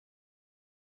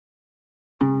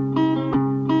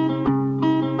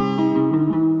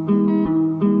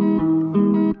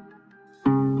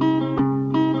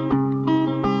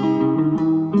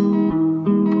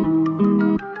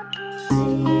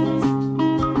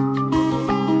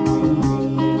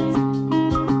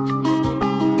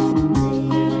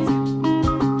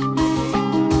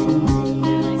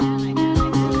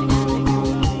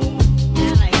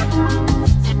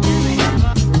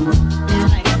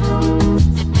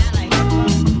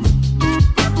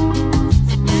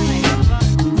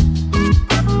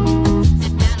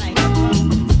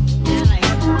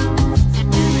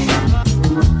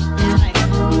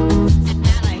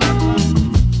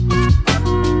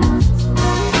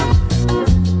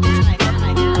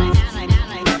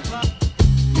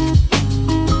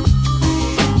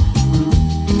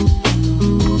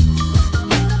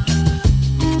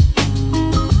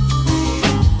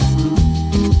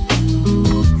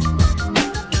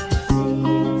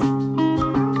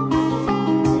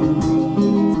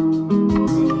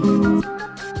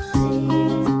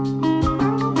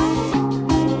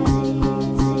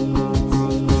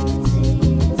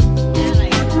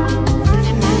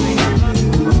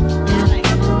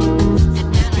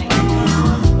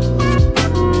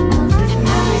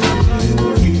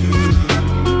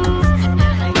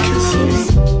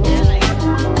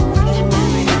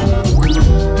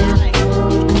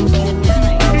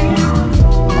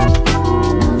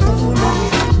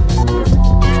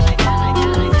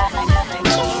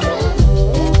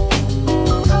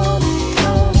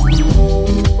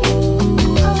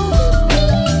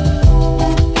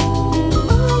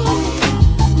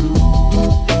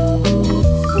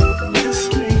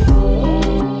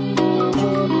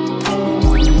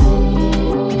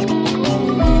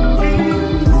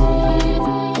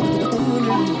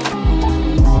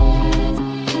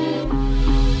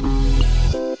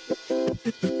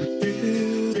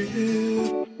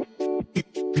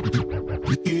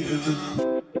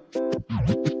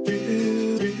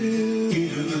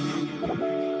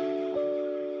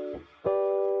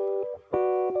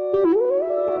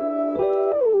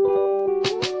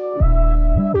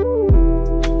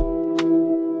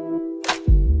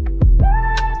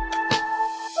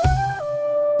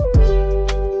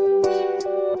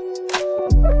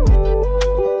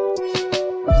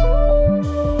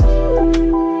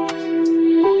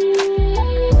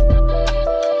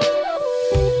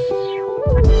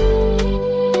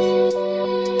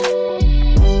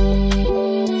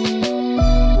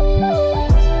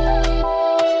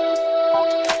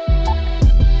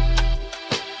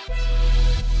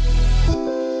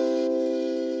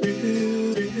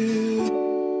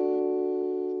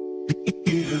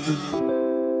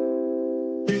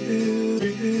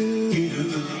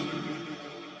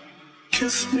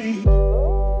Kiss me.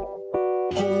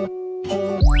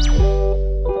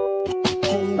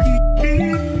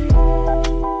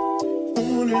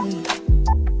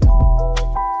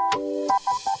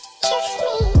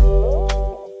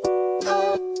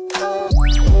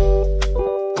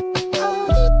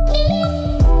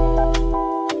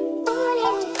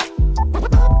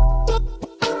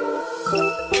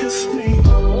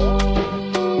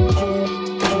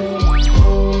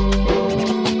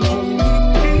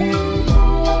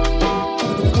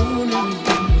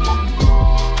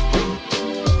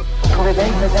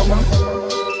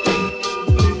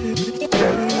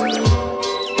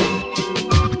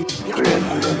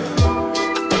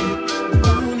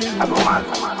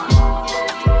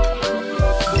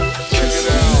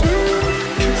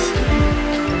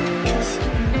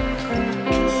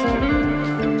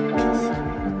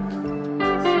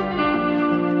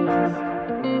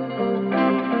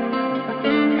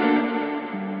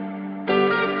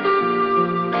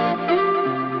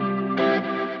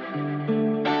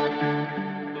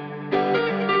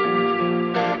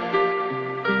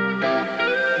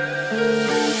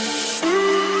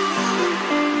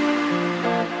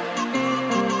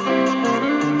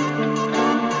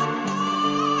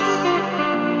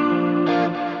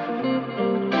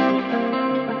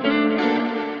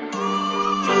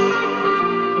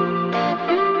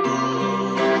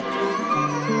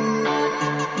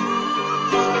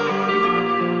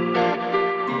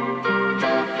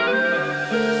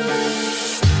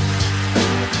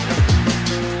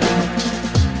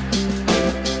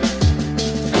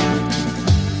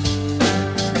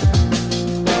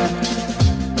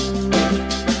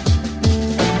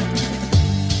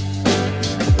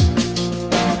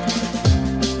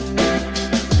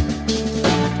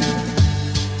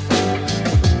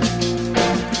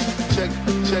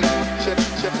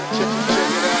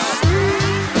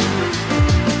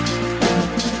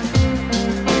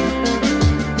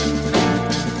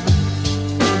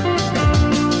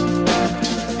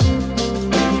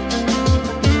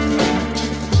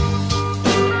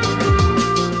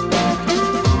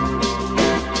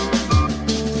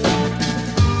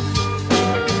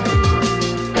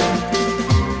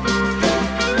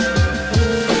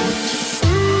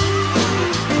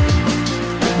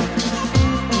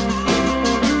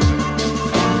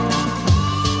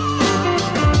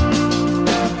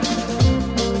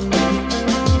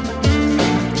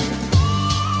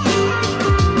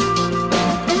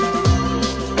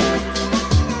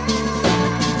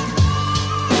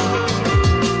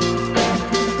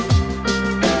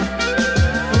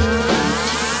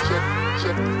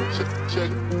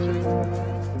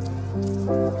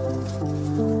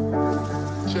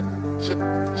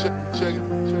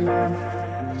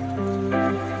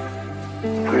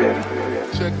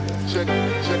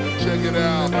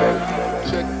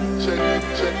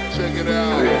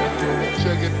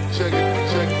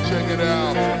 Check it out.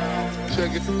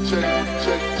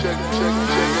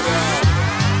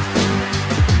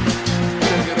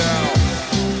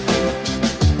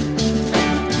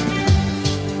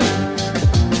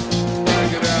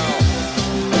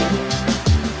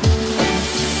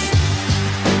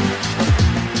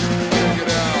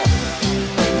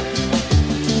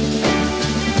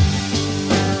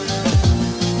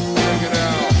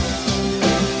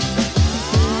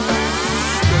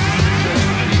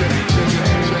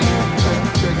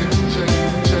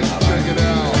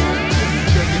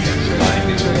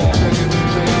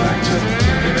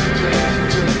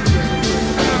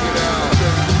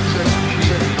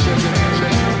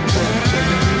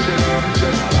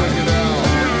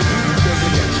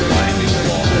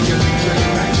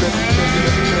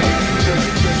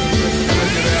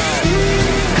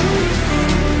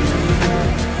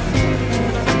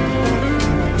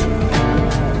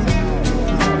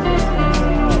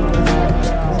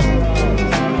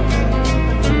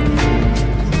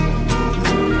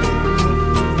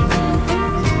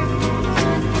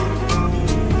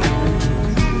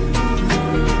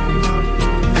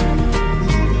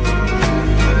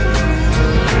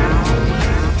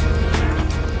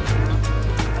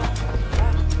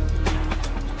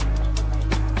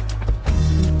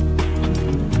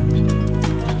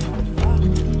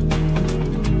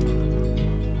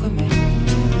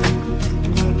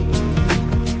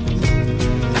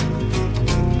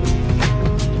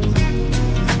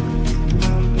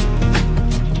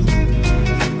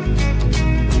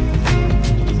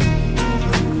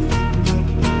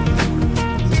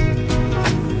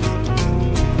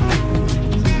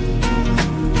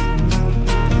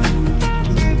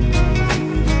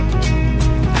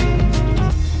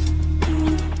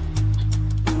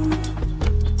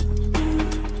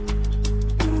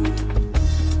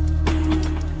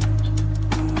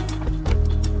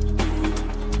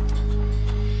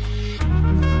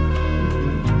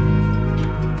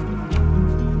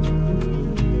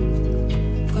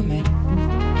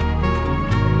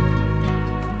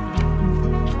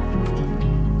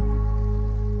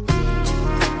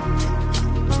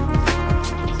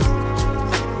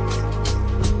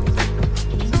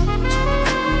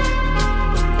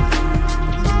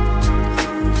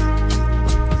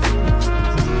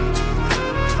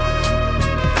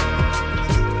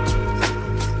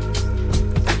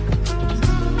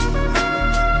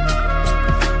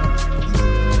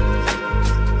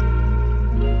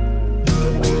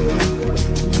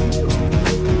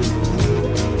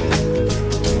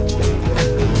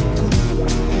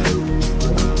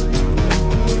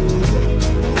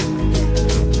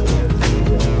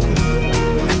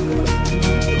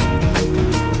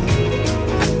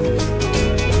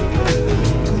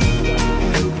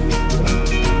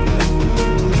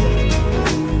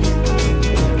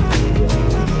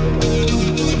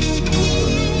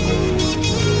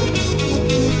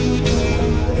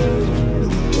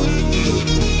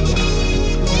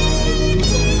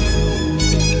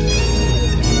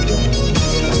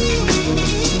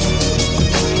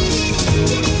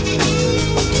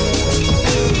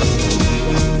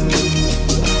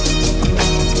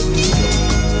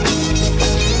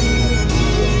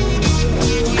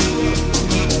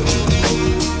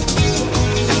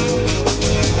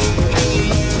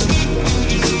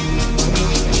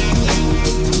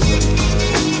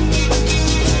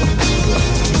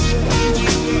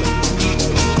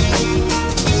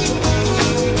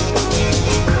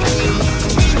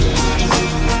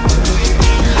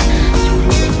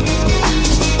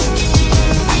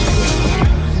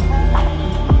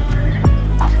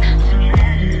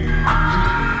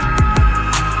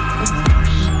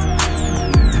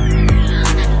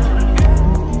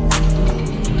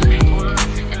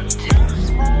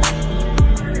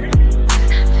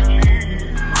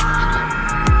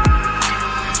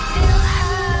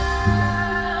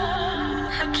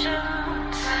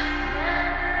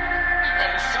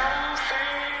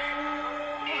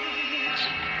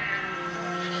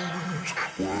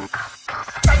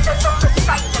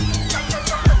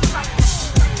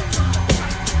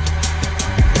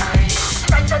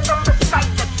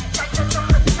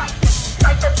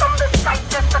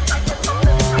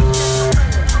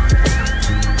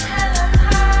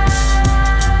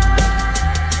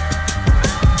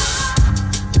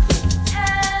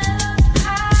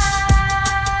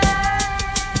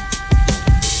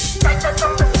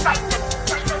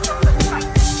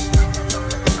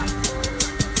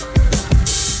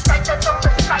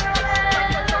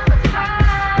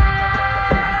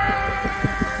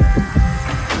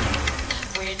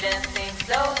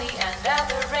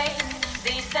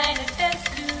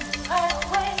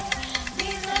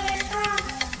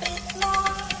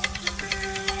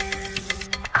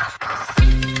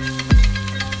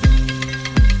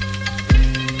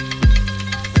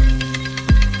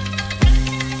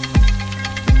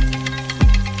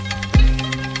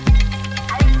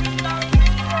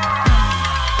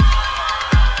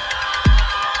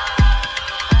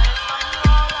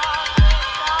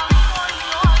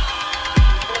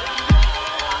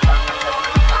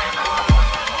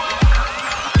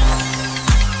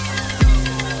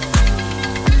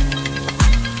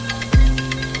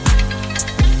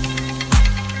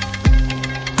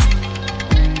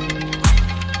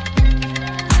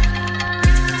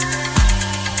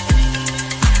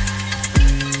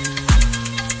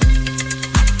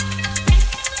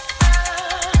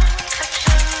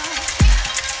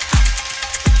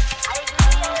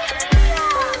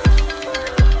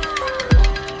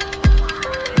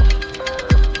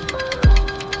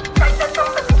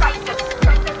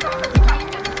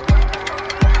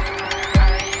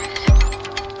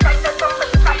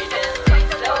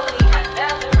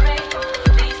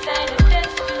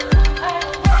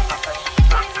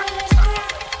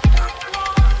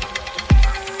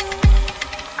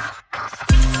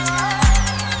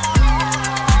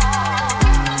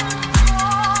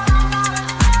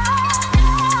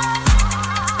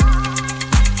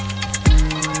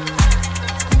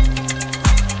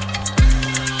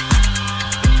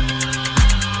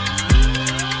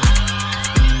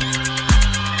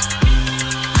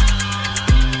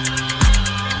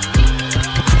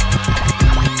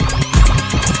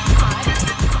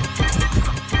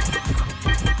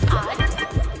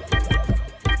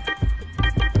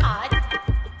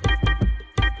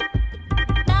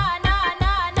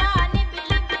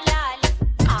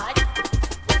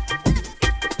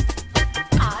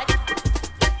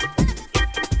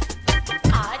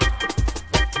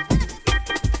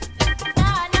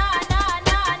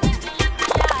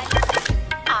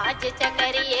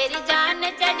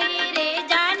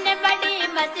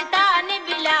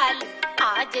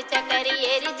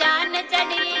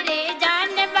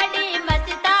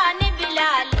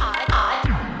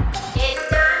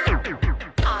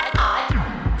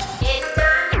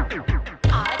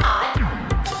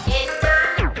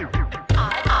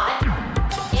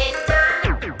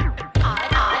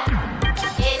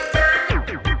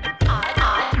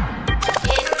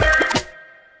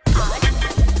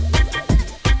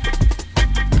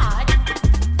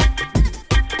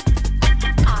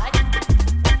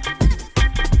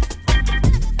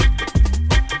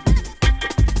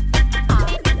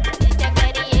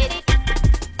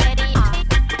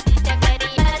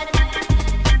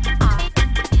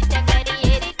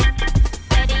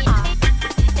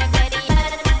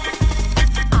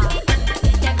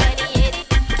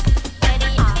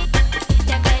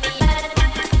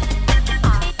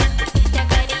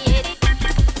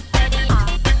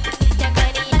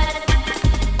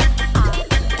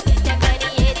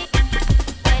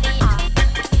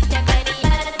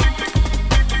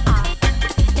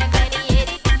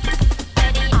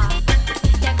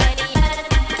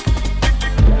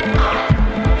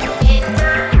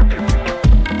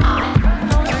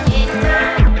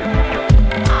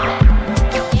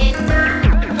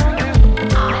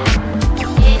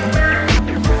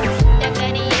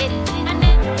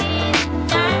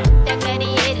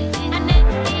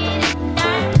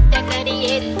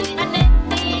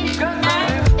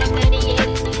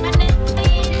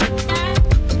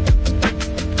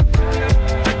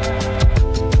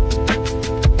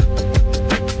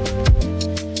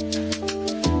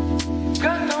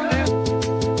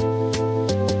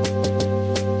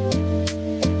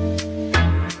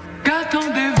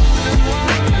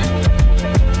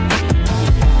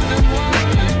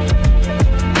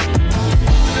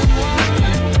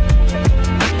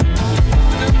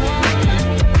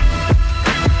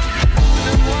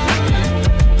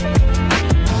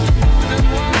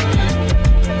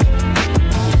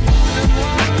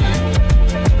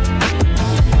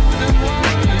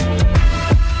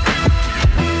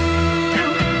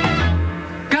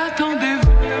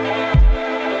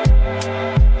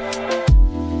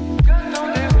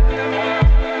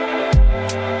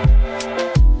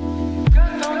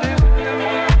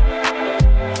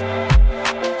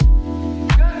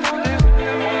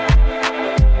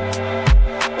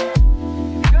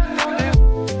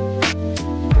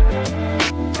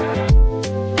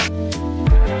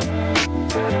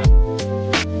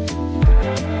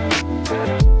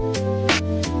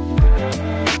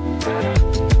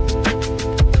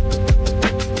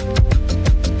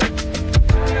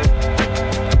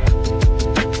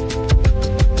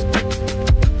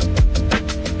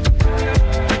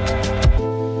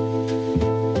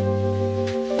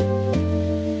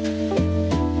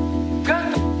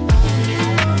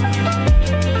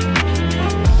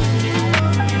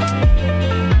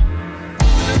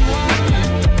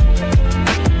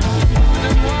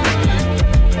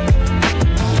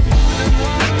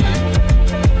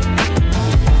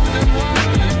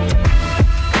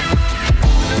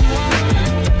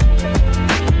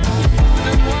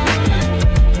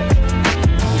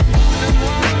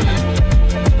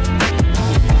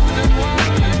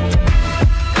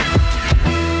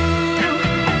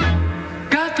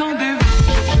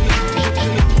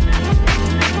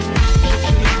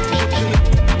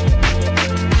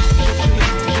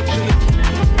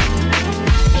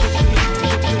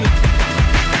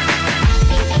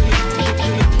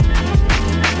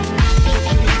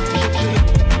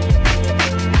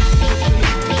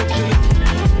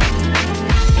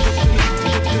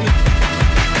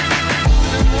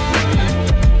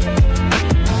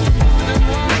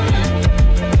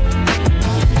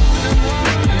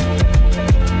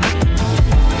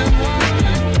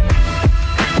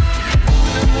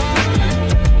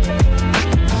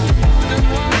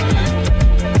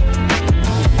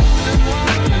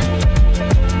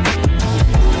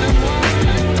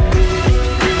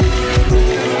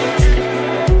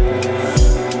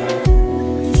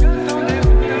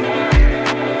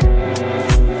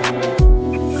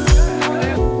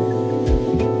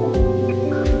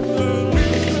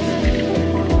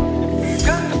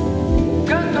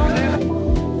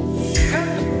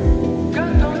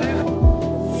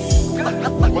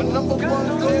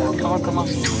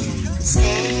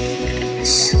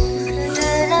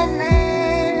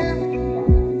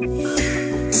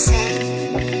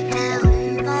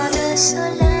 de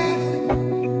soleil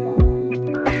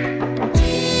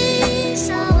qui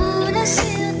s'enroule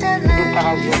sur ta main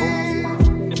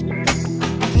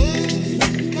et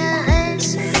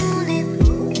caresse mon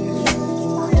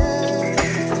épaule.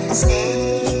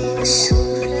 C'est le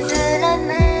souffle de la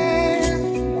mer,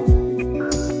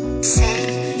 c'est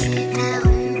un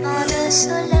ruban de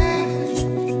soleil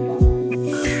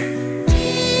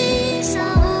qui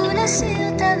s'enroule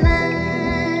sur ta main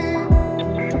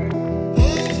et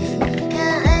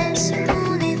caresse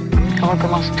mon épaule. On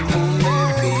recommence tout.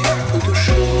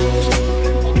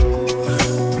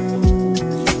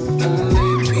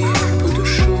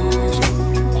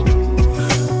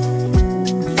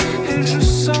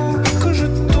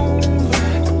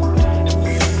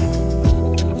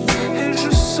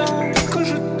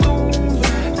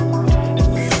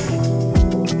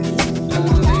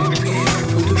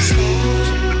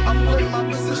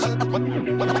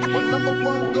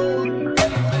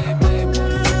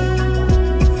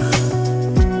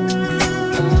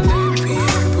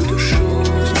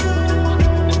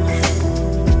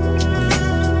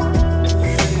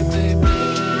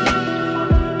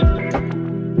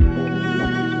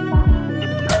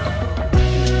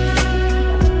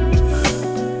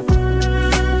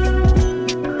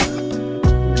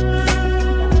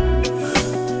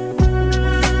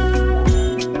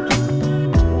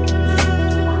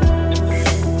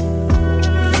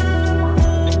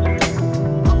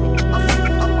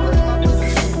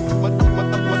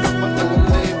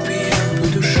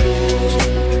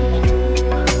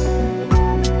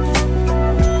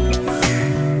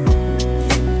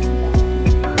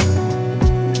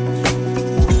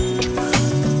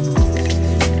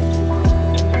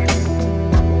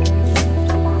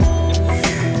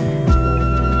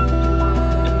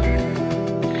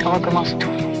 On recommence tout.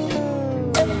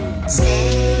 C'est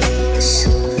le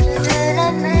souffle de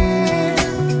la mer,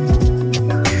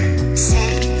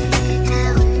 c'est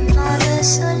un ruban de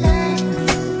soleil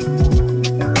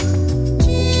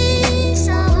qui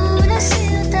s'enroule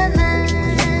sur ta main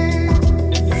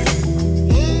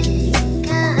et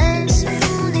caresse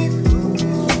mon épaule.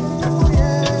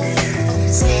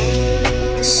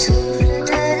 C'est le souffle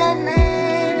de la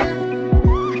mer,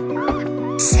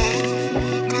 c'est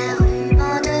un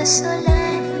ruban de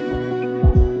soleil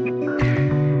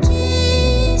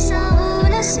qui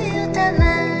s'enroule sur ta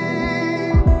main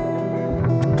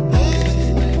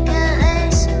et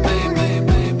caresse mon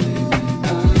épaule.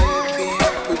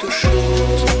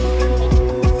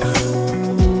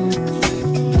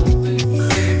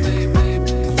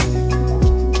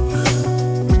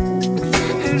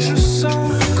 Et je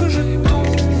sens que je tombe.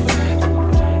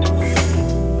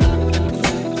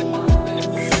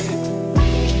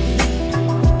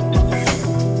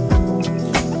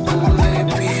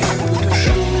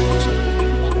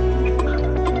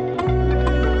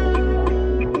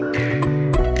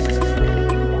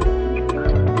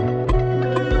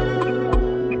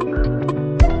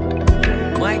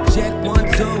 Mic check 1,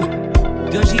 2.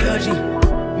 Degiheugi,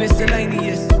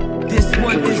 miscellaneous. This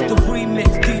one is the remix.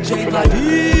 Degiheugi.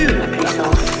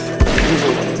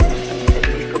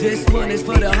 This one is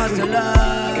for the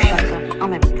hustlers. En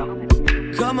même temps.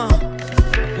 Come on,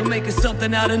 we're making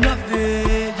something out of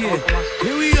nothing. Yeah,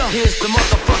 here we go. Here's the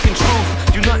motherfucking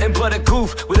truth. You nothing but a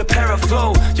goof with a pair of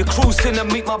flow. You're cruising to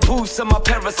meet my boots and my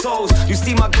parasols. You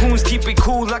see my goons keep it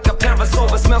cool like a parasol.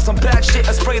 But smell some bad shit,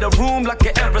 I spray the room like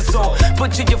an aerosol.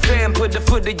 Butcher your fan, put the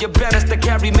foot in your banister.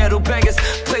 Carry metal bangers,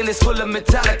 playlist full of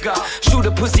Metallica. Shoot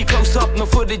a pussy close up, no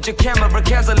footage, your camera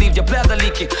cans will leave your bladder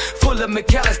leaking. Full of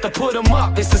McAllister, put them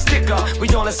up, it's a sticker. We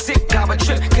on a sick power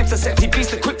trip. Clips of sexy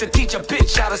beats, quick to teach a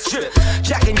bitch how to strip.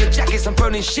 Jacking your jackets, I'm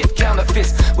burning shit,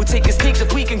 counterfeits. We'll take a sneak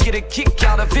if we can get a kick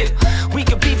out of it. We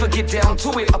can beef or get down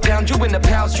to it. I'll pound you in the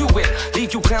pounds you with.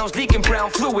 Leave you clowns leaking brown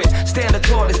fluid. Stand the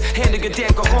tallest, hand in your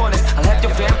damn cojones. I'll have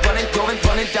your van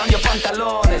running down your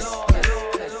pantalones.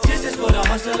 This is for the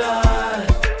hustlers,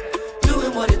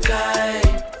 doing what it takes.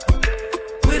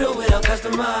 With or without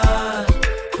customer,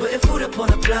 putting food upon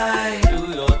a plate.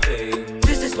 Do your thing.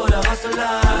 This is for the hustlers,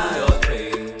 do your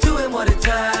thing. Doing what it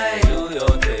takes. Do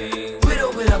your thing. With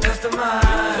or without customer,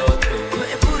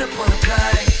 putting food upon a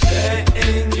plate. Stay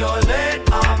in your lane,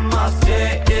 I must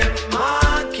stay in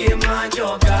mine. Keep mind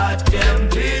your goddamn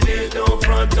business. Don't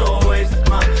front or waste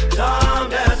my time.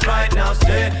 That's right, now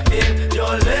stay in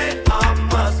your lane, I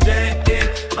must stay in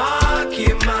mine.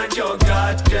 Keep mind your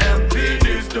goddamn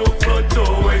business. Don't front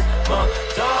or waste my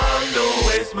time. Don't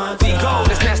waste my time. We go,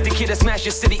 this nasty here to smash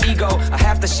your city ego. I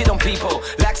have to shit on people,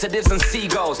 laxatives and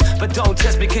seagulls. But don't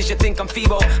test me cause you think I'm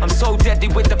feeble. I'm so deadly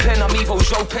with the pen, I'm evil.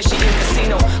 Joe Pesci in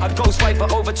Casino. I ghostwrite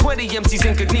for over 20 MCs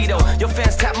incognito. Your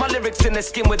fans tap my lyrics in their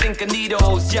skin with ink and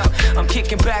needles. Yeah, I'm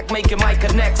kicking back, making my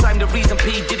connects. I'm the reason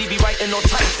P. Diddy be writing all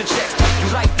types of checks.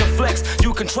 You like the flex,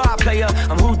 you can try, player.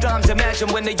 I'm who dimes imagine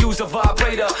when they use a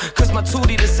vibrator. Cause my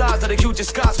 2D the size of the hugest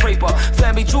skyscraper.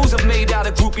 Family jewels are made out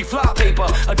of groupie fly paper.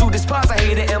 I do despise a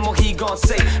hater and what he gon'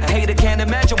 say. A hater can't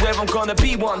imagine where I'm gonna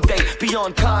be one day.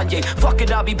 Beyond Kanye, fuck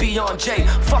it, I'll be beyond Jay.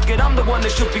 Fuck it, I'm the one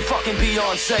that should be fucking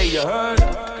Beyonce, you heard?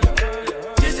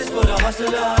 This is for the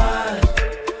hustlers,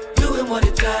 doing what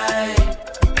it takes.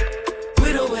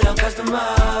 With or without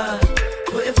customer,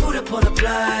 putting food upon the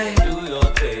plate. Do your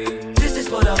thing. This is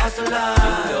for the hustlers,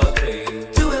 Do your thing.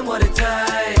 doing what it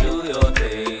takes. Do your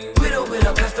thing. With or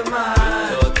without customer, Do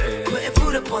your thing. putting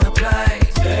food upon the plate.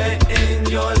 Stay in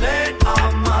your lane,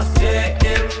 I'ma stay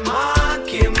in mine.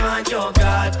 Keep mind your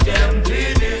goddamn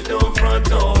business. Don't front,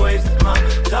 don't waste my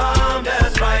time.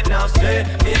 That's right, now stay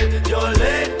in your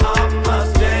lane, I'ma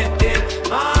stay in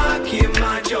mine. Keep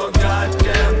mind your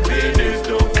goddamn business.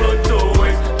 Don't front, don't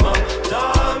waste my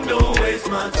time. Don't waste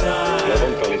my time. Et avant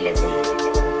de parler de l'avenir,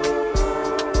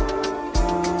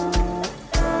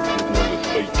 nous venons de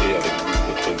feuilleter avec vous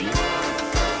notre vie.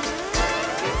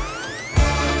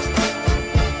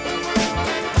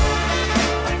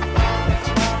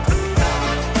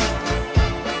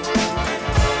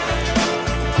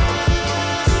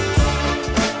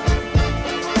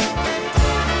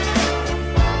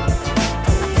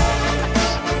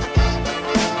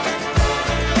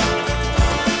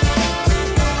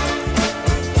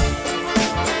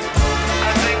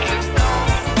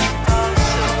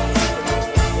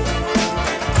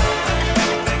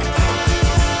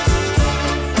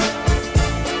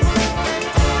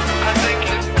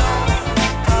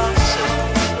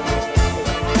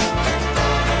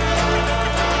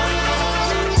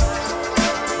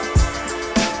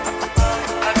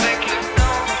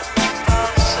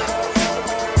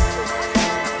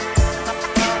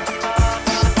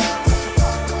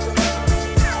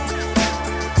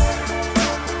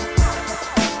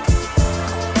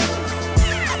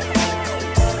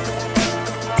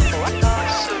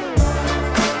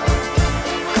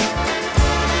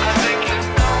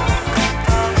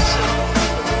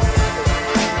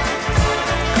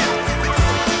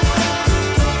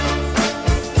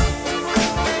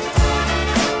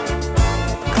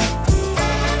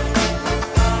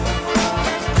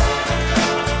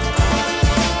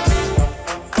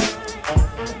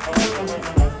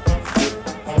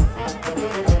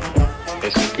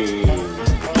 Est-ce que vous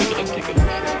regrettez quelque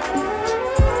chose?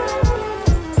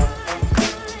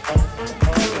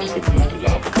 Est-ce que vous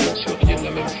la recommenceriez de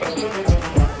la même façon?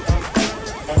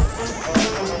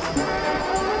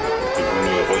 Que vous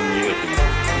ne renieriez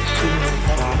absolument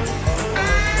pas?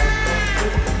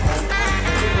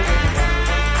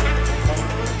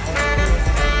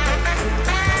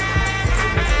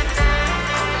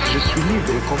 Je suis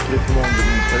libre complètement de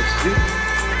mon passé.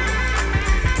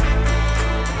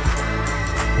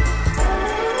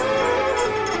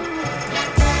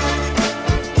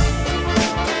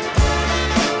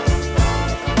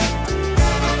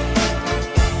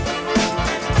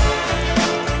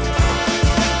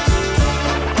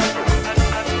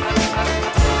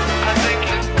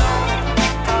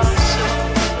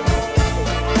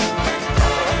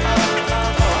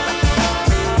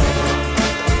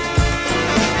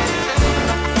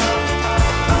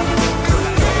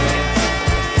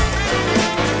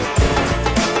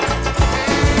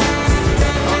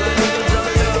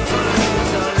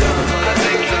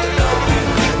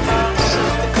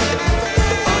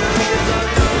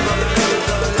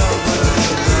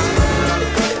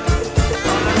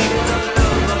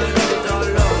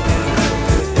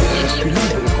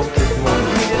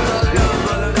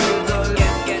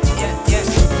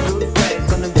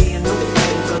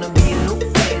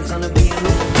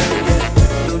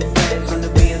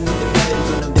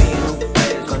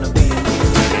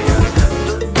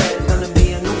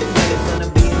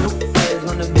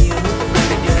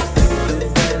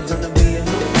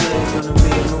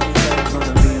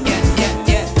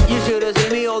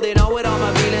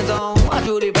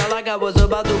 I was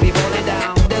about to be falling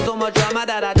down. There's so much drama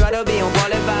that I try to be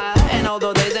unqualified. And all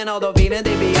the days and all the feelings,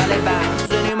 they be all about.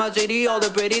 Sitting in my city, all the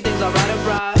pretty things are right and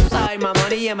price. I hide my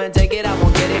money, I'ma take it, I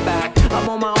won't get it back. I'm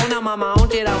on my own, I'm on my own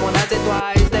shit, I won't ask it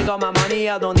twice. They got my money,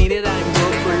 I don't need it, I'm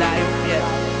broke for life, yeah.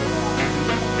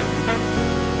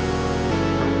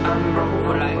 I'm broke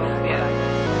for life, yeah.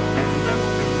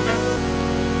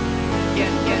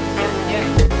 Yeah.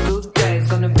 Today is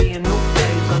gonna be a new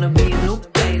day, it's gonna be a new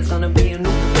day, it's gonna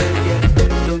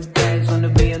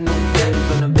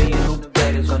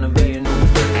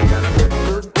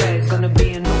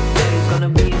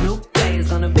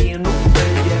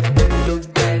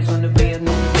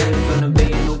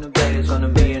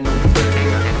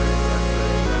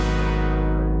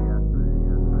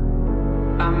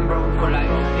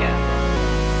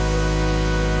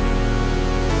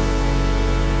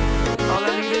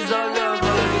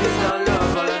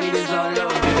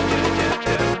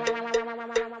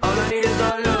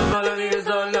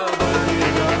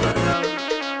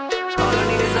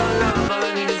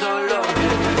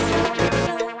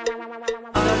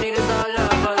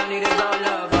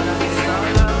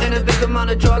a big amount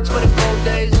of drugs for the cold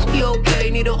days. You okay?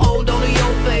 Need a hold on to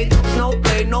your faith. It's no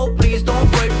pain, no please don't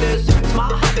break this. It's my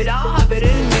habit, I'll have it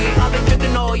in me. I've been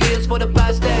drinking all years for the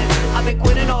past 10. I've been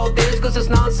quitting all this cause it's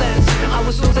nonsense. I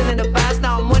was losing in the past,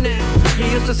 now I'm winning. You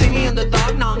used to see me in the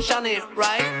dark, now I'm shining,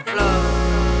 right? Love.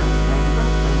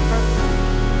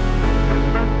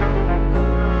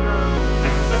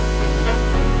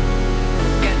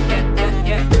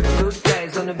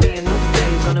 Gonna be a new day,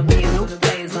 gonna be a new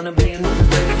day, gonna be a new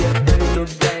day, yeah. New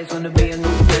day, gonna be a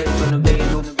new day, gonna be a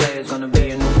new day, gonna be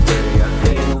a new day, yeah. Be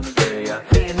a new day, yeah.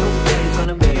 Be a new day,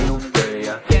 gonna be a new day,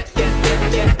 yeah. Yeah, yeah,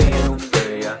 yeah, yeah. Be a new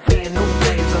day, yeah. Be a new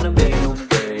day, gonna be a new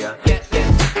day, yeah. Yeah, yeah.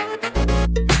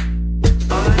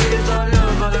 All I need is all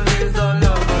love, all I need is all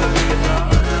love, all I need is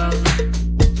all love.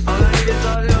 All I need is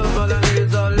all love, all I need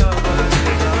is all love, all I need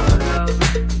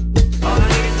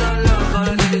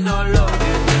is all love.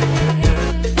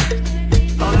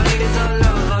 All I need is all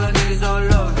love, all I need is all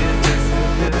love.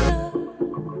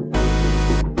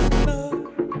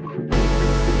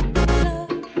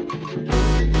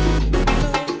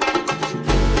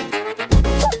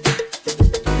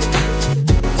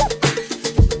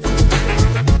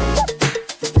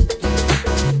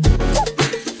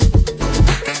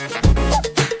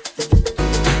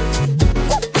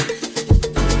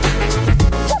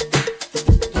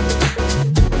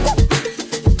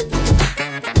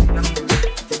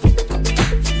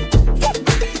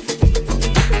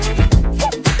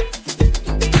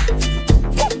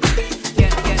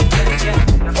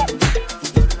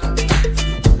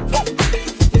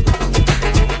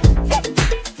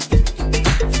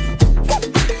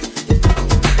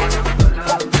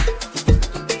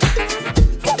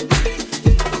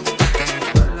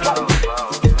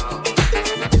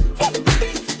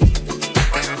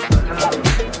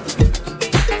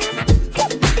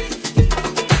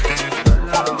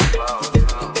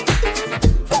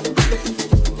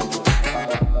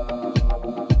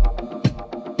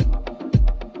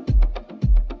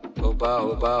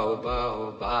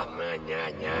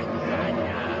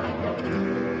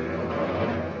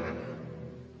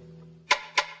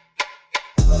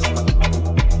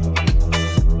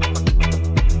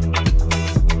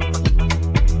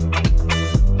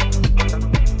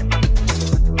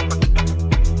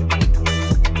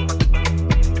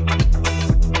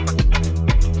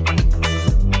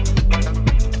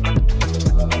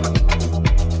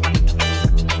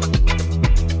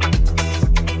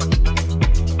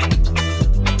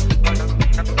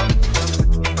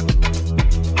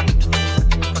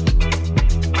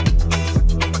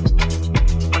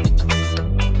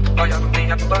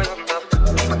 Vaya,